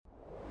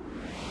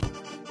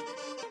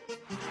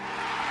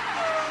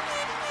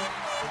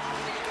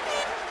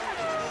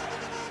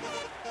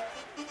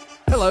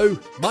Hello,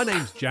 my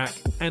name's Jack,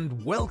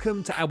 and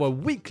welcome to our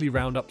weekly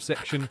roundup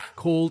section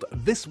called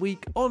This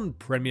Week on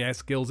Premier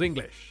Skills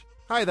English.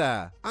 Hi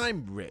there,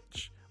 I'm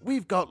Rich.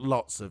 We've got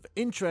lots of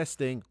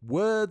interesting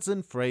words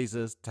and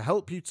phrases to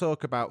help you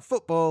talk about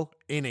football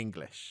in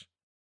English.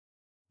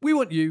 We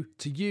want you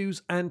to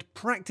use and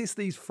practice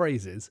these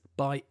phrases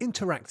by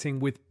interacting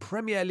with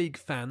Premier League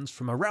fans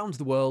from around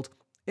the world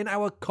in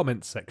our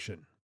comments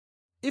section.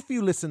 If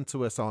you listen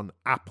to us on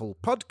Apple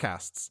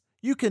Podcasts,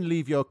 you can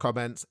leave your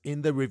comments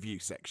in the review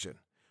section.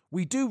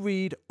 We do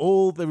read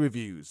all the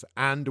reviews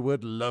and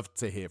would love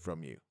to hear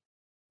from you.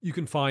 You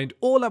can find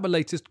all our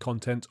latest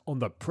content on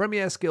the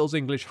Premier Skills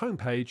English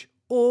homepage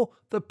or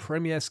the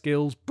Premier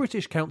Skills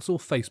British Council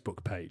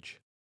Facebook page.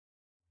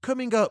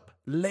 Coming up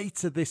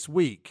later this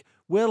week,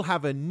 we'll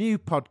have a new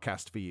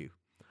podcast for you.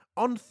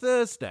 On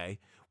Thursday,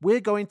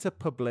 we're going to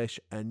publish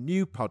a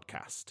new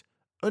podcast,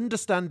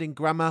 Understanding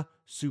Grammar,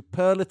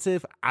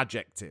 Superlative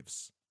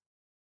Adjectives.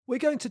 We're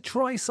going to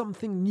try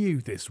something new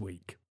this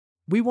week.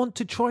 We want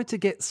to try to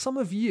get some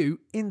of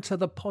you into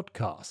the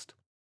podcast.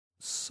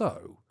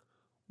 So,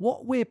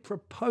 what we're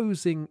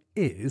proposing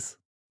is...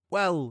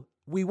 Well,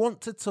 we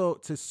want to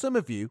talk to some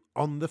of you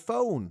on the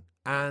phone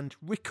and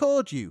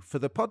record you for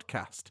the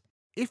podcast.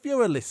 If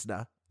you're a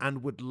listener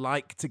and would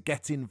like to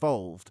get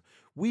involved,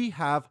 we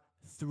have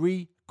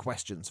 3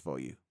 questions for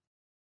you.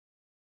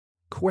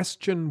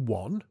 Question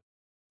 1.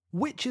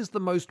 Which is the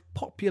most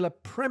popular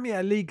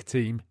Premier League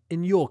team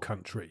in your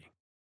country?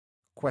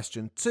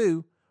 Question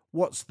 2.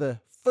 What's the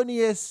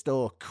funniest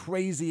or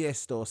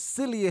craziest or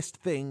silliest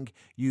thing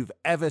you've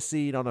ever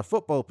seen on a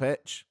football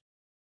pitch?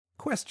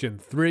 Question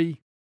 3.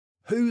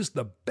 Who's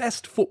the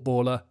best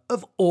footballer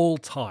of all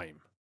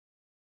time?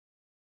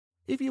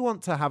 If you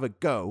want to have a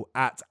go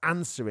at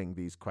answering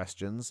these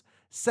questions,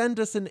 send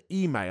us an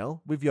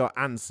email with your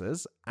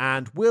answers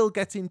and we'll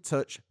get in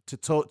touch to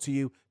talk to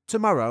you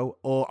tomorrow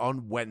or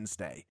on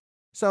Wednesday,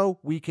 so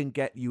we can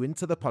get you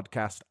into the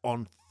podcast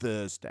on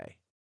Thursday.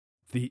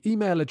 The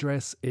email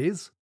address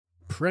is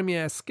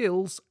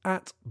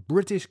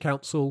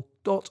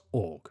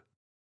premierskills@britishcouncil.org.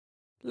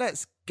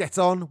 Let's get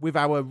on with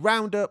our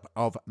roundup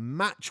of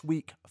match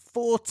week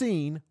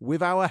 14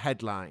 with our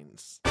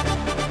headlines.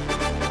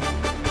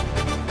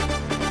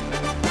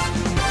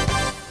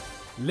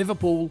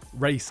 Liverpool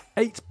race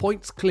 8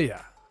 points clear.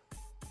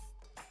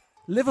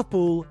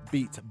 Liverpool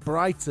beat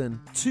Brighton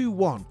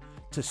 2-1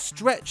 to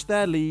stretch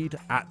their lead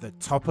at the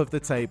top of the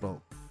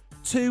table.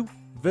 2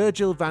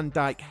 Virgil van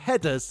Dijk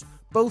headers,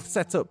 both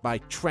set up by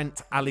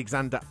Trent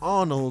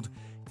Alexander-Arnold,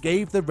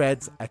 gave the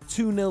Reds a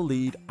 2-0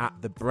 lead at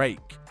the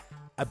break.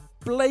 A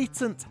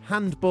blatant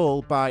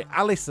handball by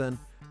Alisson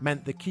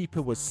meant the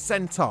keeper was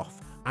sent off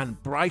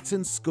and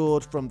Brighton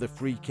scored from the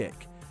free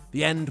kick.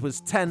 The end was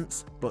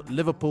tense, but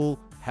Liverpool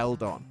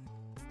held on.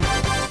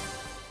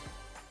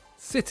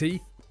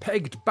 City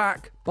pegged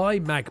back by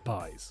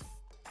Magpies.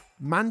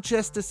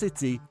 Manchester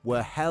City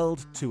were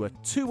held to a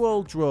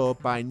 2-2 draw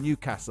by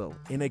Newcastle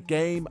in a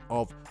game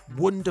of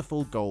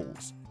wonderful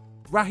goals.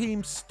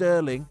 Raheem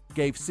Sterling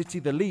gave City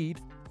the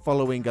lead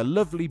following a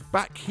lovely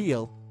back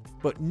heel,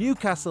 but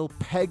Newcastle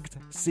pegged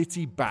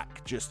City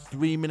back just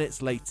 3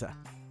 minutes later.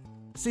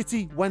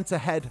 City went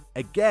ahead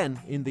again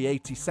in the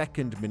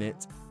 82nd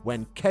minute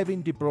when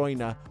Kevin De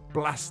Bruyne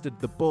blasted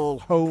the ball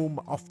home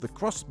off the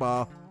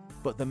crossbar,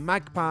 but the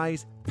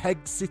Magpies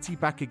pegged City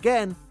back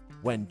again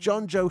when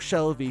Jonjo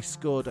Shelvey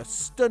scored a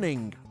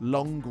stunning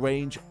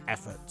long-range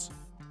effort.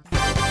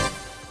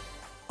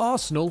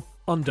 Arsenal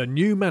under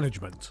new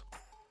management.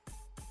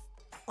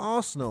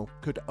 Arsenal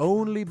could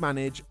only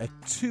manage a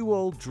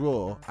 2-2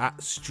 draw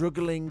at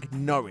struggling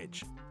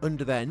Norwich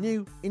under their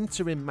new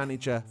interim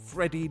manager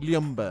Freddie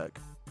Ljungberg,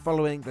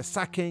 following the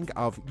sacking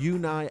of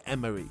Unai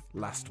Emery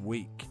last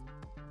week.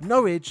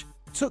 Norwich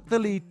took the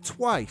lead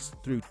twice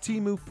through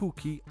Timu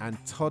Pukki and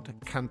Todd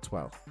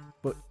Cantwell,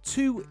 but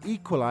 2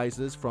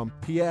 equalisers from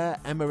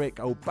Pierre-Emerick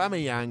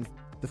Aubameyang,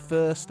 the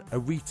first a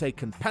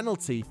retaken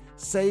penalty,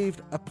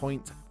 saved a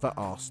point for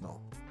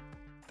Arsenal.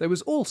 There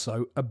was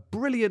also a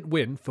brilliant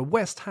win for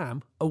West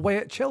Ham away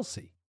at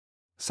Chelsea.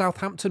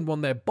 Southampton won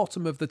their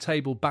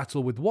bottom-of-the-table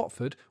battle with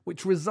Watford,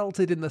 which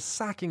resulted in the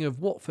sacking of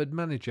Watford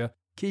manager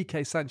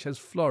Quique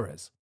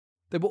Sanchez-Flores.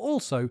 There were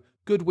also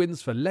good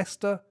wins for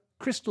Leicester,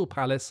 Crystal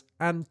Palace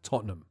and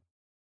Tottenham.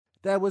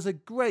 There was a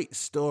great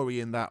story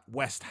in that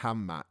West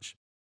Ham match.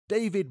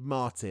 David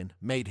Martin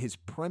made his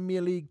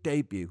Premier League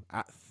debut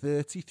at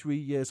 33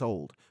 years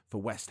old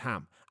for West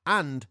Ham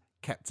and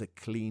kept a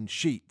clean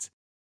sheet.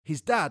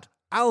 His dad,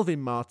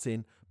 Alvin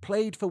Martin,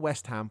 played for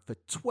West Ham for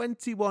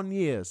 21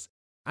 years,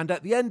 and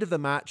at the end of the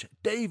match,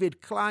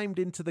 David climbed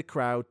into the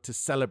crowd to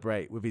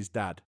celebrate with his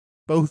dad.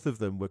 Both of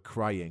them were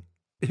crying.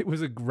 It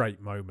was a great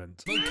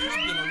moment.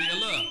 Vocabulary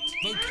alert!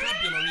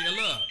 Vocabulary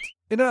alert!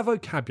 In our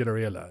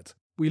vocabulary alert,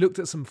 we looked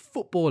at some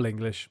football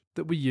English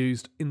that we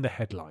used in the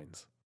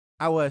headlines.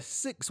 Our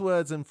 6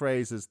 words and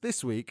phrases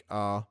this week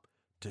are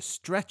to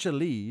stretch a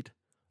lead,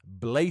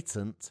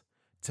 blatant,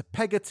 to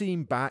peg a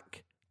team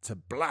back, to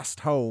blast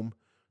home,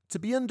 to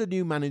be under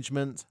new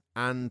management,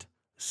 and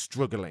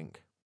struggling.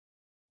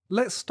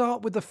 Let's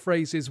start with the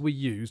phrases we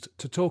used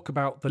to talk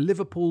about the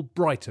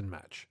Liverpool-Brighton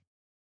match.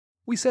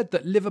 We said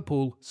that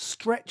Liverpool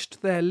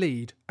stretched their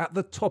lead at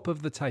the top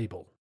of the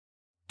table.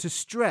 To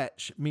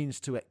stretch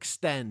means to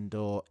extend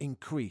or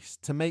increase,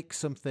 to make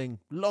something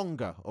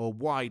longer or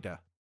wider.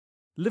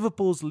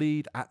 Liverpool's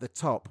lead at the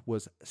top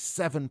was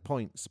 7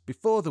 points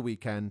before the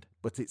weekend,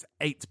 but it's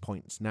 8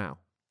 points now.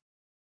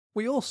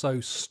 We also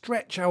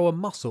stretch our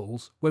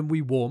muscles when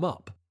we warm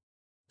up.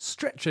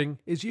 Stretching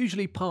is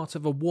usually part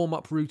of a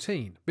warm-up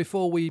routine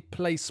before we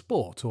play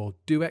sport or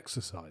do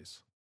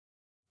exercise.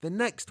 The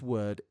next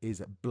word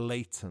is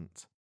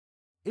blatant.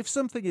 If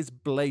something is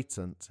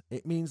blatant,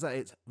 it means that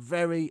it's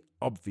very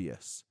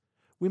obvious.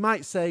 We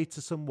might say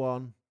to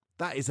someone,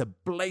 "That is a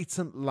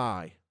blatant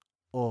lie,"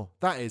 or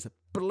 "That is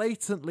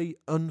blatantly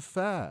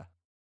unfair."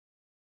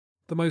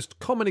 The most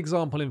common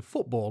example in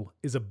football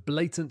is a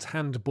blatant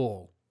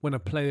handball, when a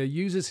player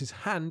uses his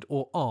hand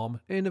or arm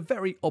in a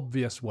very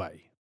obvious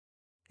way.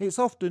 It's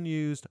often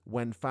used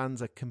when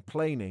fans are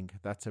complaining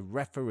that a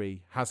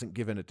referee hasn't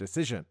given a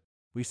decision.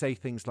 We say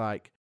things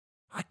like,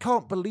 "I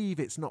can't believe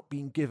it's not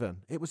been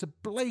given. It was a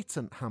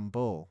blatant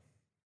handball."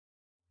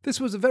 This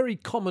was a very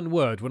common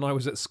word when I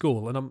was at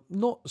school, and I'm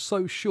not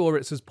so sure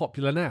it's as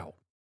popular now.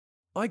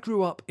 I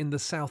grew up in the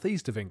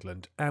southeast of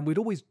England, and we'd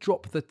always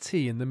drop the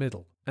T in the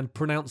middle and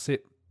pronounce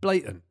it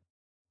blatant,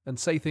 and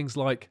say things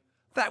like,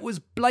 "That was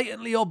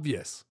blatantly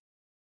obvious."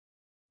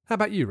 How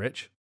about you,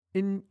 Rich?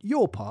 In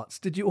your parts,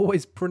 did you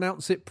always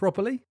pronounce it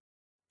properly?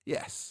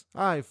 Yes,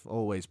 I've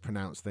always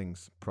pronounced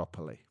things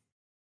properly.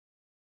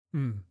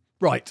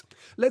 Right,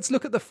 let's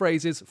look at the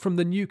phrases from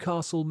the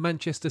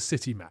Newcastle-Manchester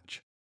City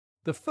match.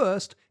 The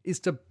first is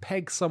to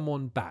peg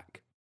someone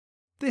back.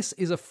 This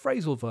is a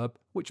phrasal verb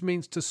which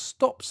means to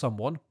stop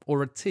someone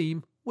or a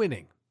team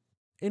winning.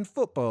 In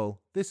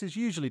football, this is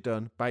usually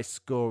done by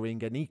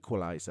scoring an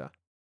equaliser.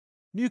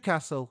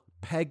 Newcastle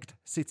pegged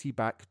City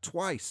back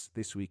twice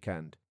this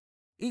weekend.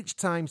 Each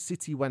time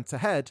City went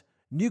ahead,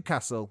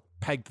 Newcastle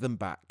pegged them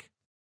back.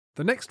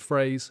 The next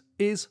phrase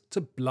is to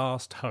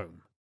blast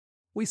home.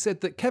 We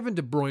said that Kevin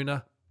De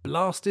Bruyne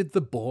blasted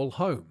the ball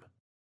home.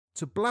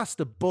 To blast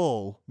a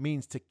ball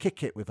means to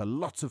kick it with a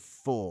lot of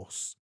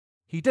force.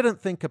 He didn't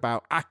think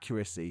about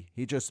accuracy,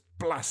 he just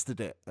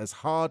blasted it as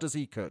hard as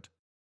he could.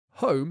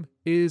 Home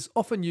is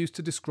often used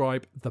to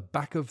describe the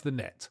back of the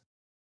net.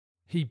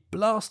 He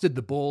blasted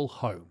the ball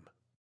home.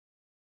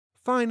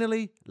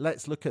 Finally,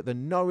 let's look at the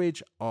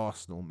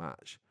Norwich-Arsenal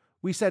match.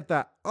 We said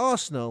that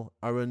Arsenal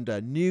are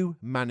under new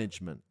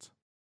management.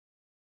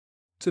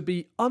 To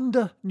be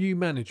under new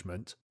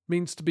management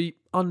means to be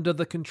under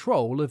the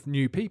control of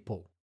new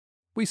people.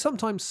 We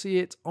sometimes see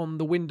it on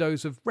the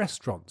windows of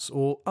restaurants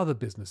or other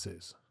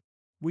businesses.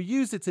 We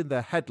use it in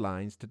the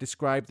headlines to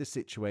describe the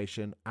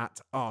situation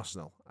at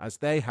Arsenal, as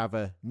they have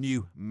a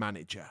new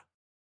manager.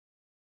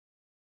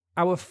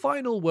 Our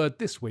final word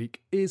this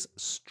week is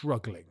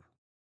struggling.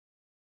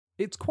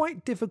 It's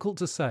quite difficult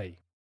to say.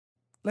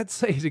 Let's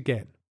say it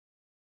again.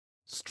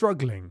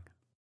 Struggling.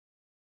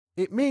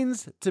 It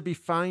means to be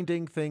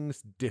finding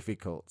things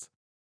difficult.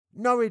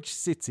 Norwich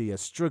City are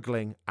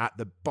struggling at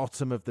the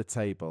bottom of the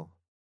table.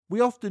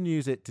 We often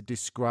use it to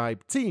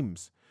describe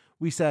teams.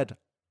 We said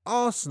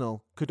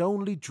Arsenal could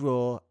only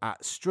draw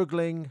at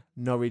struggling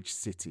Norwich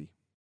City.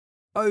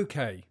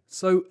 Okay,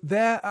 so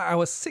there are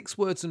our 6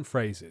 words and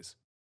phrases.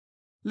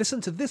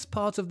 Listen to this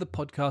part of the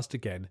podcast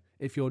again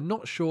if you're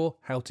not sure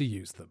how to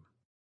use them.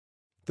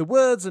 The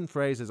words and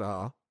phrases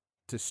are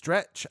to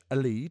stretch a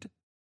lead,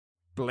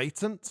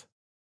 blatant,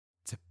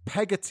 to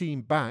peg a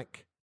team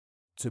back,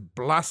 to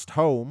blast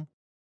home,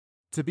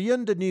 to be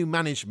under new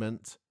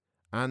management,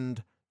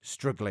 and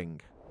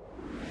struggling.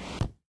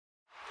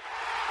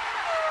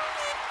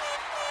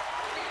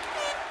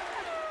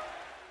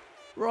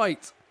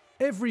 Right,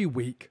 every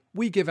week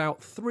we give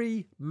out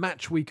 3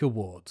 Match Week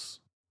awards.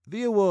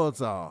 The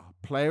awards are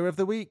Player of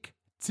the Week,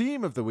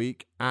 Team of the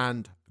Week,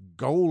 and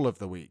Goal of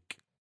the Week.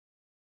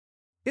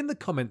 In the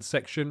comments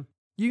section,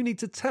 you need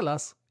to tell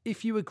us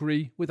if you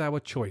agree with our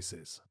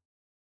choices.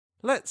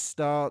 Let's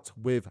start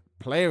with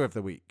Player of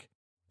the Week.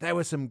 There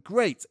were some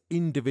great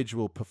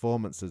individual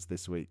performances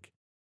this week.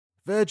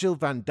 Virgil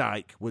van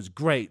Dijk was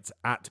great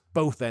at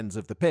both ends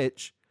of the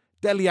pitch,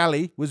 Dele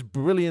Alli was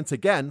brilliant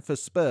again for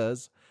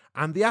Spurs,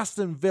 and the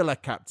Aston Villa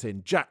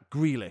captain Jack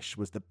Grealish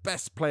was the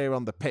best player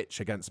on the pitch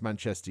against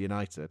Manchester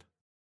United.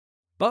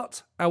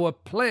 But our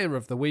Player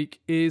of the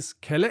Week is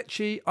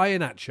Kelechi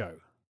Iheanacho.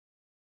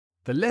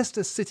 The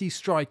Leicester City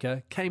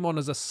striker came on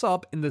as a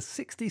sub in the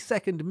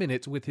 62nd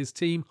minute with his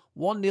team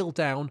 1-0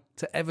 down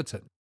to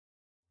Everton.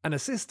 An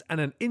assist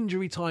and an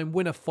injury time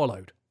winner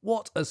followed.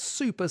 What a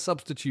super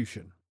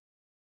substitution.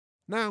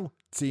 Now,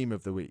 Team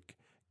of the Week.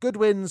 Good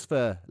wins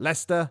for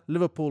Leicester,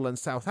 Liverpool and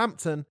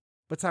Southampton,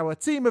 but our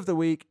Team of the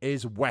Week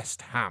is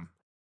West Ham.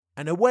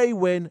 An away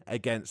win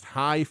against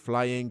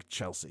high-flying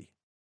Chelsea.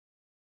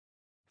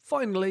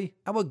 Finally,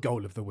 our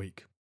Goal of the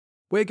Week.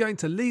 We're going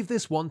to leave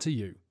this one to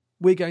you.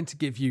 We're going to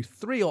give you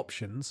 3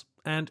 options,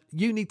 and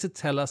you need to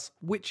tell us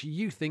which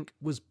you think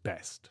was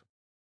best.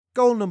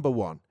 Goal number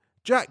 1.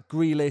 Jack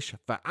Grealish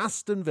for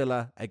Aston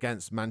Villa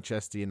against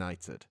Manchester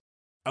United.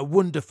 A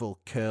wonderful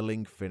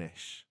curling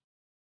finish.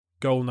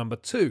 Goal number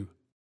 2.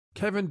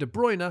 Kevin De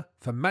Bruyne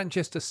for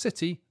Manchester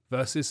City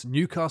versus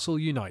Newcastle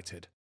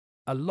United.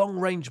 A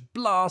long-range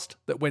blast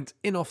that went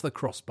in off the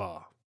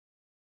crossbar.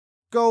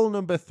 Goal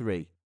number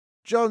 3.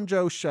 John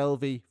Joe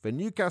Shelvey for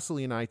Newcastle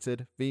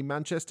United v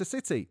Manchester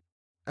City.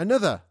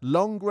 Another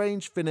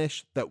long-range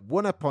finish that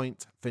won a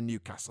point for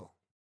Newcastle.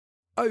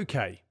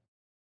 OK,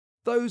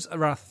 those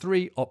are our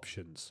 3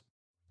 options.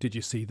 Did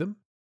you see them?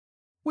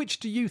 Which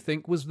do you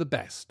think was the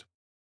best?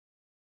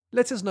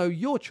 Let us know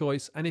your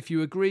choice and if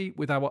you agree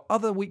with our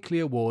other weekly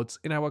awards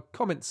in our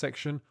comments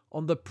section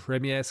on the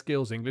Premier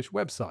Skills English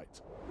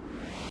website.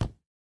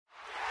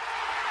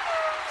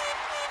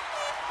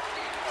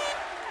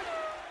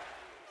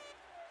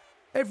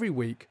 Every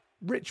week,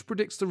 Rich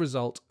predicts the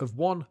result of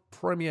one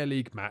Premier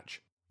League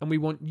match, and we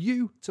want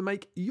you to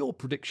make your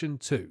prediction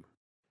too.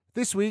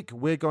 This week,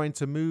 we're going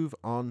to move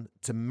on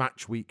to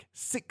match week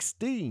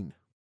 16.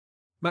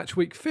 Match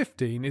week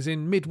 15 is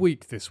in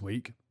midweek this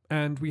week,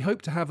 and we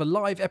hope to have a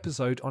live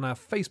episode on our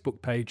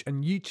Facebook page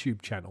and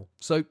YouTube channel,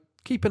 so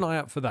keep an eye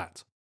out for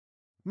that.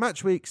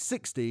 Match week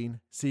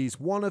 16 sees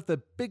one of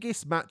the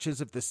biggest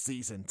matches of the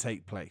season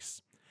take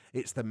place.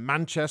 It's the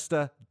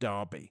Manchester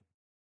Derby.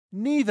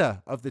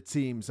 Neither of the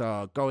teams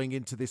are going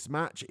into this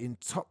match in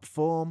top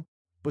form,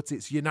 but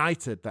it's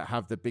United that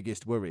have the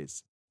biggest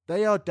worries.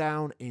 They are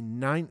down in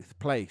 9th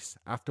place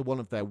after one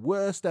of their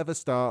worst ever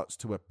starts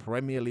to a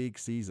Premier League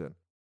season.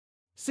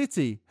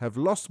 City have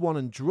lost 1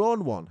 and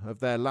drawn 1 of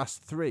their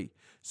last 3,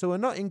 so are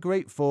not in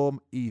great form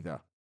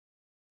either.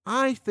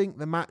 I think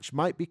the match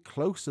might be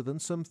closer than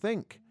some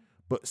think,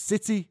 but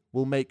City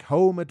will make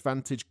home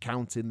advantage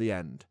count in the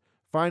end.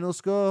 Final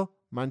score,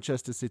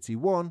 Manchester City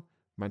 1,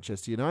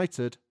 Manchester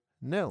United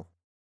 0.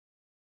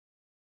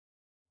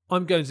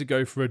 I'm going to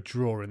go for a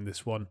draw in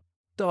this one.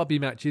 Derby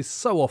matches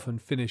so often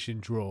finish in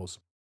draws.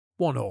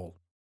 1-1.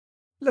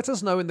 Let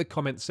us know in the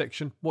comments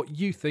section what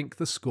you think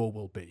the score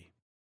will be.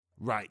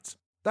 Right,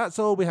 that's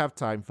all we have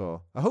time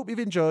for. I hope you've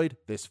enjoyed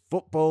this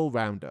football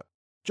roundup.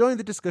 Join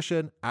the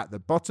discussion at the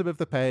bottom of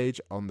the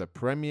page on the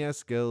Premier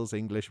Skills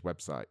English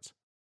website.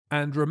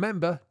 And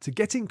remember to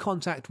get in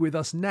contact with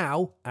us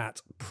now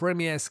at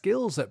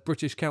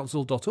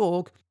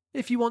premierskills@britishcouncil.org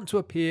if you want to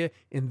appear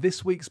in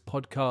this week's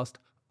podcast,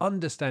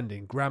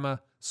 Understanding Grammar,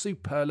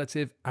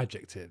 Superlative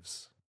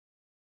Adjectives.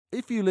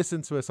 If you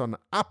listen to us on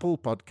Apple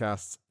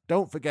Podcasts,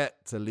 don't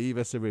forget to leave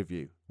us a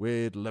review.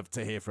 We'd love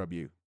to hear from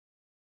you.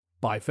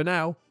 Bye for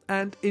now,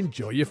 and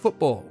enjoy your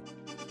football.